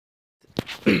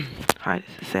Hi,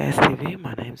 this is Sass TV.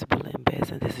 My name is Belinda Bez,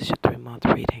 and this is your 3-month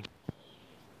reading.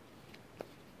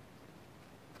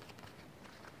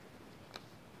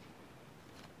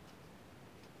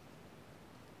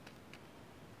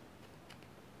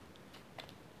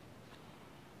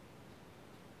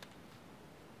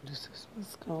 This is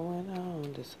what's going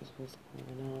on. This is what's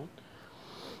going on.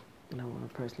 And I want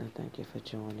to personally thank you for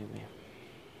joining me.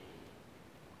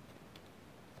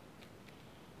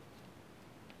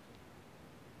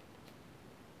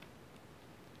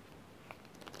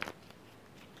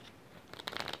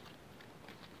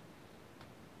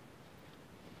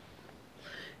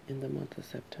 In the month of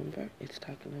September, it's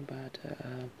talking about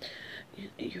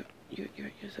your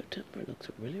September looks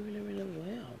really, really, really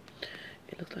well.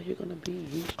 It looks like you're going to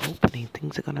be reopening.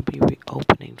 Things are going to be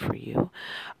reopening for you.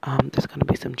 There's going to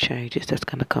be some changes that's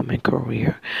going to come in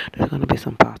career. There's going to be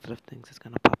some positive things that's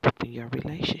going to pop up in your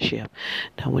relationship.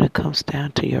 Now, when it comes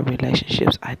down to your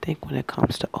relationships, I think when it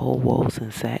comes to old woes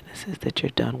and sadnesses that you're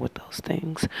done with those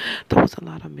things, there was a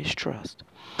lot of mistrust.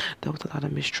 There was a lot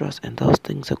of mistrust, and those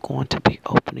things are going to be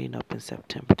opening up in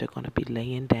September. They're going to be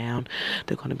laying down.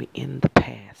 They're going to be in the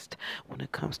past. When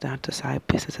it comes down to side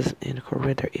businesses in a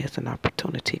career, there is an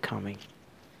opportunity coming.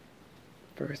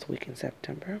 First week in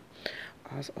September.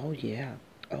 Oh yeah.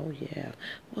 Oh yeah.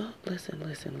 Well, listen.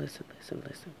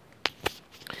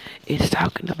 It's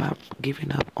talking about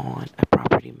giving up on a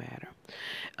property matter.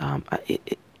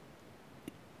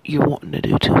 You're wanting to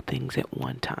do two things at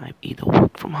one time. Either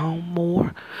work from home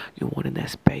more, you're wanting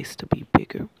that space to be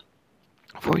bigger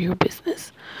for your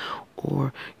business,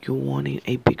 or you're wanting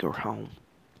a bigger home.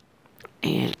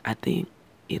 And I think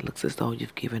it looks as though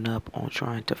you've given up on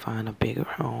trying to find a bigger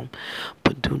home,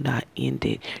 but do not end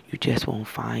it. You just won't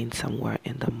find somewhere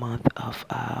in the month of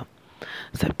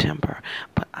September.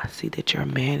 But I see that your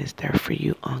man is there for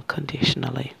you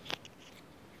unconditionally.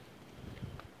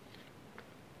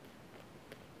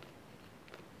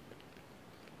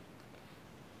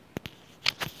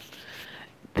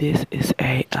 This is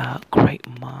a great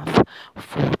month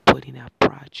for putting out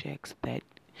projects that,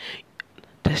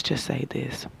 let's just say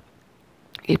this.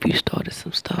 If you started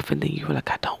some stuff and then you were like,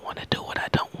 I don't want to do it, I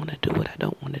don't want to do it, I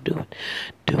don't want to do it,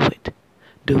 do it.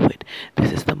 Do it.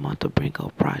 This is the month to bring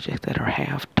up projects that are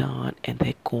half done, and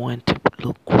they're going to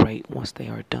look great once they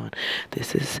are done.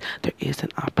 There is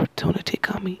an opportunity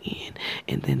coming in,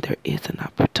 and then there is an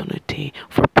opportunity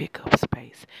for pickup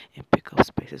space. And pickup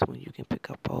space is when you can pick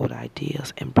up old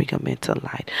ideas and bring them into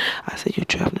light. I said you're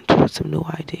traveling towards some new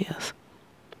ideas.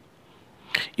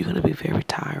 You're going to be very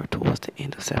tired towards the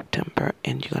end of September,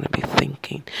 and you're going to be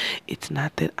thinking. It's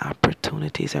not that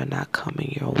opportunities are not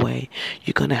coming your way.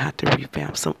 You're going to have to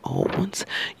revamp some old ones.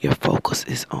 Your focus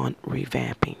is on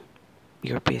revamping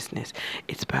your business.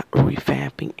 It's about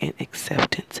revamping and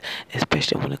acceptance,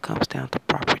 especially when it comes down to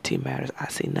property matters. I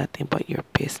see nothing but your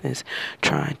business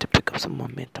trying to pick up some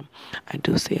momentum. I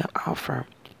do see an offer.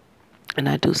 And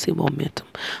I do see momentum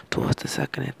towards the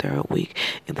second and third week.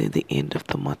 And then the end of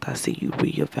the month, I see you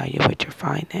reevaluate your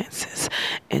finances.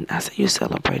 And I see you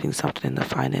celebrating something in the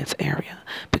finance area,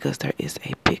 because there is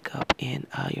a pickup in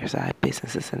your side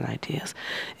businesses and ideas.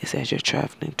 It says you're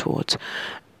traveling towards,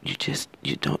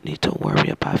 you don't need to worry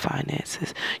about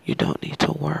finances. You don't need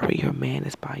to worry. Your man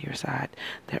is by your side.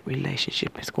 That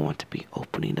relationship is going to be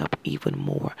opening up even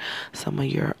more. Some of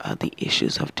your the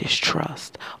issues of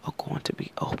distrust are going to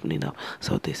be opening up.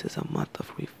 So this is a month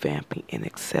of revamping and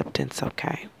acceptance,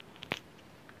 okay?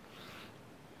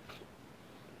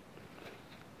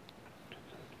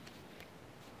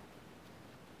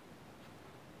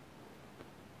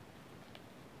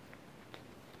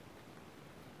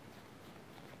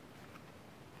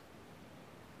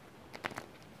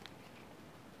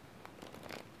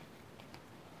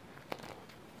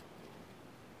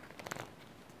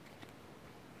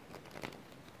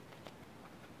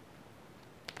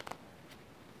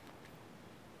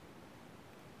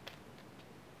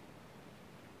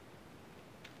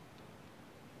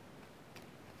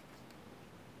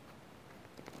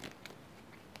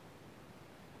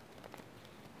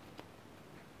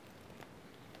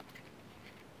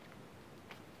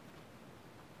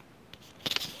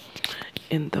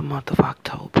 In the month of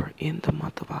October,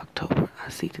 I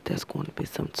see that there's going to be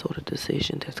some sort of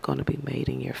decision that's going to be made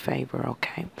in your favor,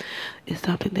 okay? It's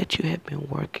something that you have been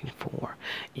working for.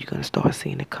 You're going to start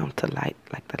seeing it come to light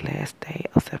like the last day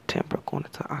of September going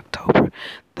into October.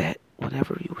 That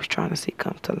whatever you was trying to see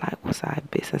come to light with side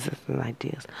businesses and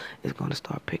ideas is going to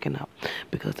start picking up,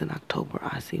 because in October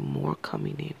I see more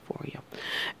coming in for you.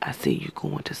 I see you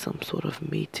going to some sort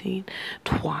of meeting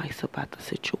twice about the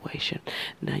situation.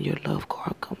 Now your love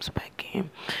card comes back in,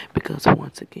 because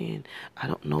once again, I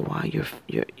don't know why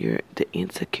you're the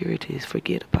insecurities.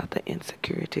 Forget about the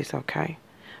insecurities, okay?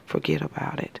 Forget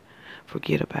about it.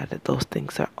 Forget about it. Those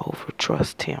things are over.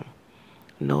 Trust him.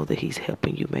 Know that he's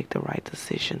helping you make the right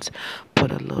decisions.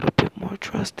 Put a little bit more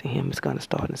trust in him. It's going to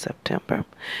start in September.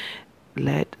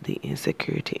 Let the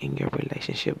insecurity in your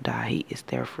relationship die. He is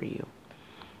there for you.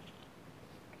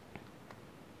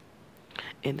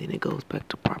 And then it goes back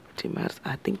to property matters.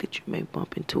 I think that you may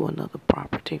bump into another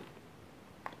property,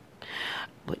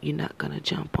 but you're not going to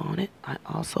jump on it. I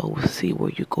also will see where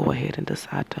you go ahead and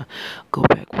decide to go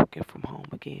back working from home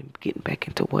again, getting back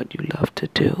into what you love to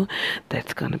do.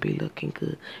 That's going to be looking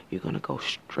good. You're going to go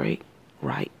straight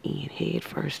right in, head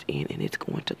first in, and it's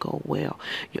going to go well.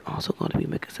 You're also going to be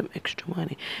making some extra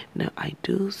money. Now, I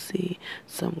do see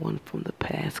someone from the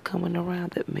past coming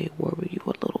around that may worry you a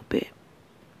little bit.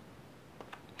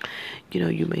 You know,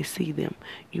 you may see them,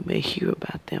 you may hear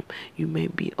about them, you may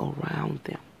be around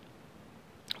them,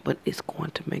 but it's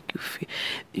going to make you feel,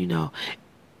 you know,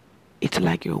 it's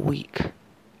like you're weak.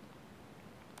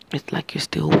 It's like you're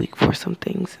still weak for some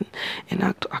things. And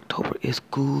October is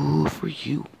good for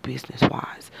you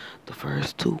business-wise. The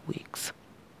first 2 weeks.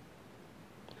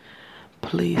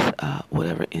 Please,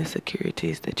 whatever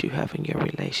insecurities that you have in your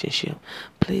relationship,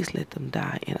 please let them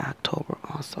die in October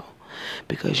also.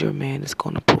 Because your man is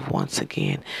going to prove once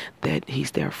again that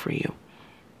he's there for you.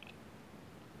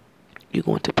 You're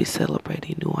going to be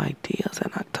celebrating new ideas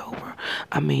in October.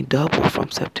 I mean, double from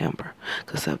September.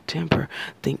 Because September,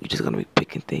 you're just going to be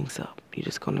picking things up. You're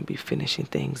just going to be finishing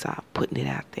things out, putting it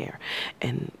out there.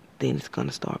 And then it's going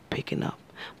to start picking up.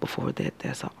 Before that,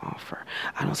 there's an offer.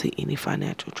 I don't see any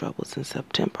financial troubles in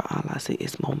September. All I see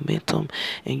is momentum,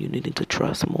 and you needing to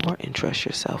trust more and trust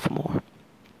yourself more.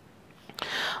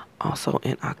 Also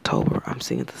in October, I'm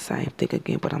seeing the same thing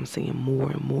again, but I'm seeing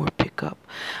more and more pickup.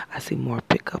 I see more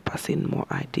pickup. I see more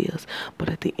ideas. But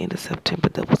at the end of September,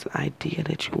 there was an idea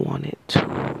that you wanted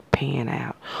to pan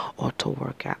out or to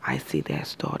work out. I see that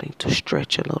starting to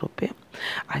stretch a little bit.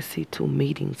 I see 2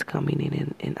 meetings coming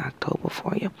in October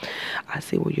for you. I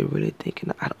see where you're really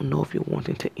thinking, I don't know if you're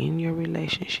wanting to end your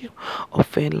relationship or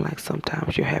feeling like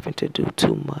sometimes you're having to do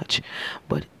too much.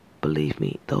 But believe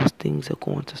me, those things are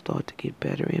going to start to get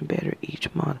better and better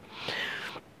each month.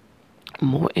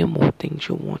 More and more things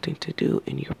you're wanting to do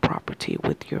in your property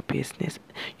with your business.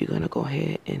 You're going to go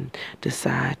ahead and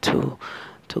decide to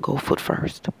go foot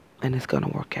first. And it's going to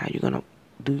work out. You're going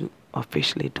to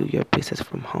officially do your business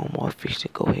from home, or officially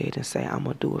go ahead and say, I'm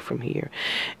going to do it from here.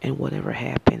 And whatever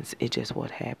happens, it's just what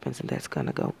happens. And that's going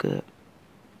to go good.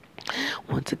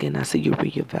 Once again, I see you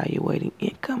reevaluating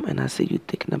income, and I see you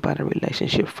thinking about a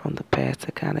relationship from the past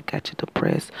that kind of got you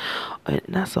depressed.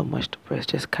 Not so much depressed,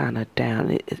 just kind of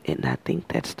down. And I think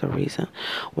that's the reason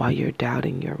why you're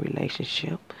doubting your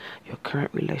relationship, your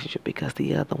current relationship, because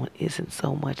the other one isn't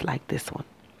so much like this one.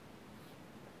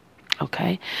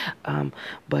 Okay,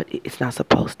 but it's not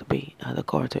supposed to be. The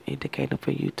cards are indicating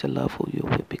for you to love who you're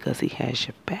with, because he has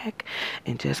your back,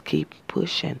 and just keep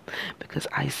pushing. Because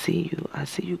I see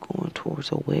you going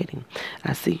towards a wedding.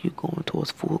 I see you going towards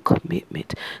full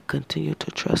commitment. Continue to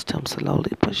trust him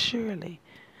slowly but surely.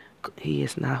 He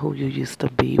is not who you used to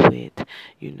be with.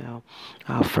 You know,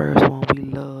 our first one we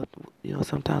loved. You know,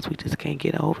 sometimes we just can't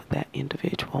get over that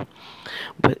individual,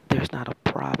 but there's not a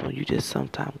problem. You just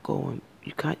sometimes go and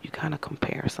you kind of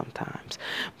compare sometimes.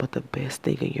 But the best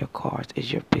thing in your cards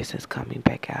is your business coming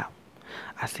back out.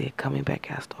 I see it coming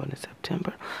back out starting in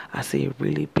September. I see it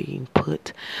really being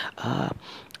put,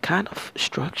 kind of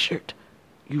structured.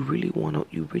 You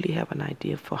really have an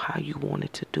idea for how you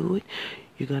wanted to do it.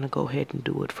 You're going to go ahead and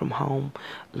do it from home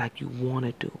like you want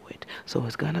to do it. So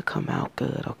it's going to come out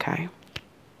good, okay?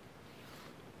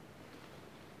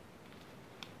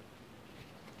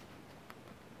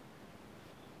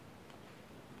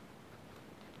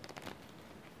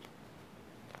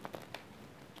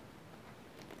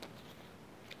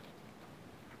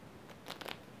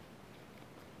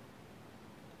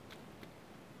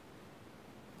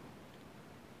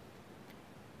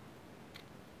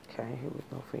 Okay, here we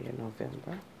go for your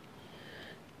November.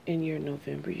 In your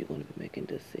November, you're going to be making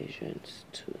decisions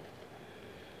to,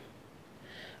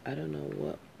 I don't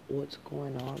know what's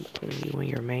going on between you and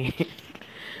your man,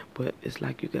 but it's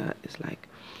like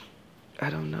I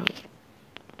don't know.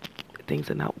 things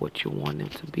are not what you want them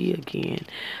to be again.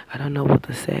 I don't know where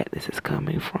the sadness is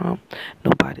coming from.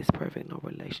 Nobody's perfect. No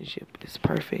relationship is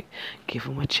perfect. Give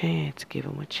them a chance. Give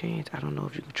them a chance. I don't know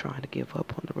if you're trying to give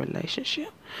up on the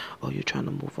relationship, or you're trying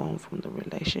to move on from the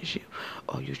relationship,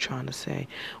 or you're trying to say,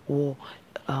 well,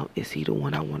 is he the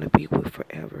one I want to be with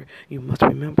forever? You must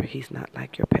remember he's not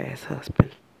like your past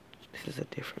husband. This is a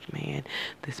different man.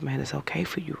 This man is okay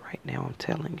for you right now, I'm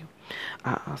telling you.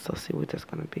 I also see where there's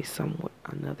going to be somewhat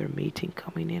another meeting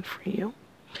coming in for you.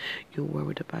 You're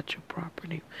worried about your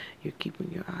property. You're keeping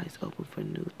your eyes open for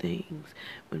new things.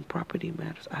 When property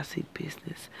matters, I see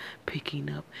business picking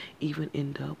up, even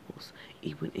in doubles.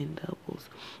 Even in doubles.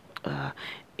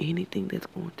 Anything that's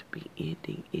going to be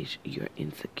ending is your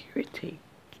insecurity.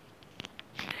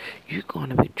 You're going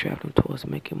to be traveling towards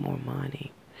making more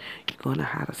money. You're gonna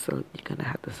have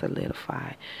to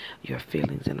solidify your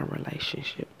feelings in a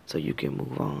relationship so you can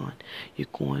move on.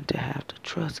 You're going to have to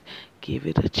trust. Give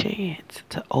it a chance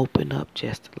to open up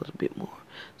just a little bit more.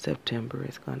 September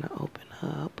is gonna open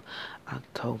up.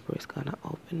 October is gonna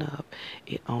open up.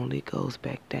 It only goes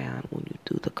back down when you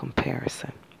do the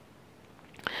comparison.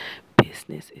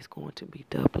 Business is going to be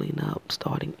doubling up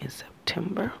starting in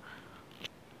September.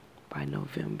 By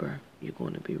November, you're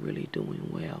going to be really doing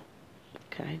well.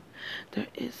 Okay, there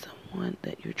is someone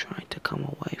that you're trying to come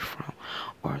away from,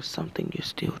 or something you're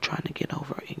still trying to get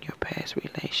over in your past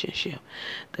relationship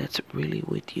that's really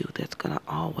with you, that's going to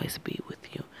always be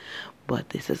with you. But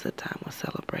this is a time of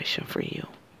celebration for you.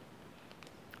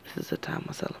 This is a time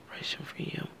of celebration for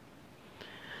you.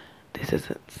 This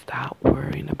isn't stop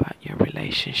worrying about your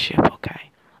relationship,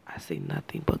 okay? I see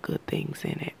nothing but good things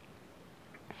in it.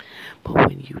 But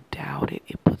when you doubt it,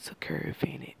 it puts a curve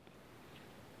in it.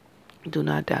 Do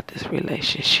not doubt this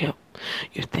relationship.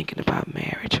 You're thinking about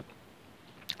marriage.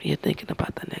 You're thinking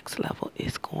about the next level.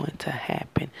 It's going to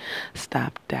happen.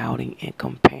 Stop doubting and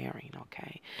comparing,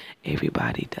 okay?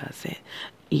 Everybody does it.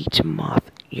 Each month,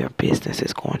 your business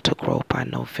is going to grow. By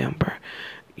November,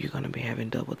 you're going to be having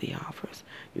double the offers.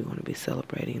 You're going to be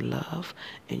celebrating love,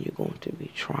 and you're going to be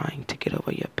trying to get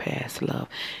over your past love.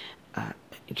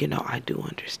 I do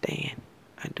understand.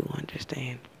 I do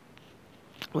understand.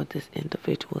 But this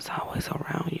individual is always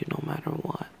around you no matter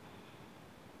what.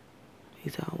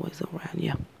 He's always around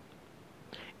you.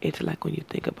 It's like when you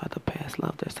think about the past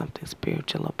love, there's something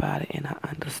spiritual about it, and I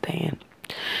understand.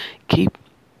 Keep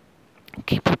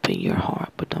up in your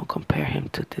heart, but don't compare him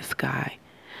to this guy.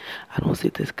 I don't see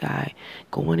this guy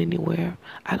going anywhere.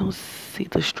 I don't see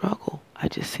the struggle. I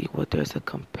just see where there's a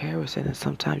comparison, and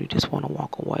sometimes you just want to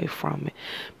walk away from it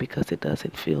because it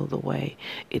doesn't feel the way.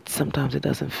 Sometimes it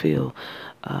doesn't feel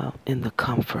in the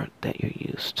comfort that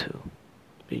you're used to.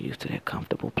 You're used to that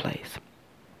comfortable place.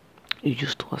 You're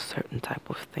used to a certain type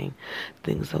of thing.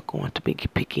 Things are going to be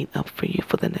picking up for you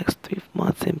for the next 3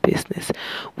 months in business.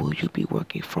 Will you be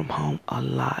working from home a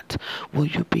lot? Will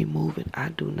you be moving? I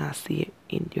do not see it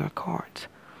in your cards.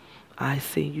 I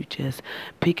see you just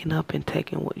picking up and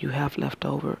taking what you have left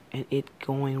over, and it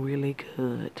going really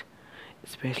good.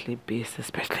 Especially business,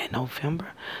 especially in November,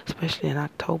 especially in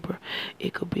October.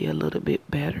 It could be a little bit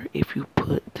better if you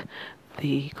put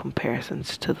the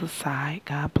comparisons to the side.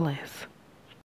 God bless.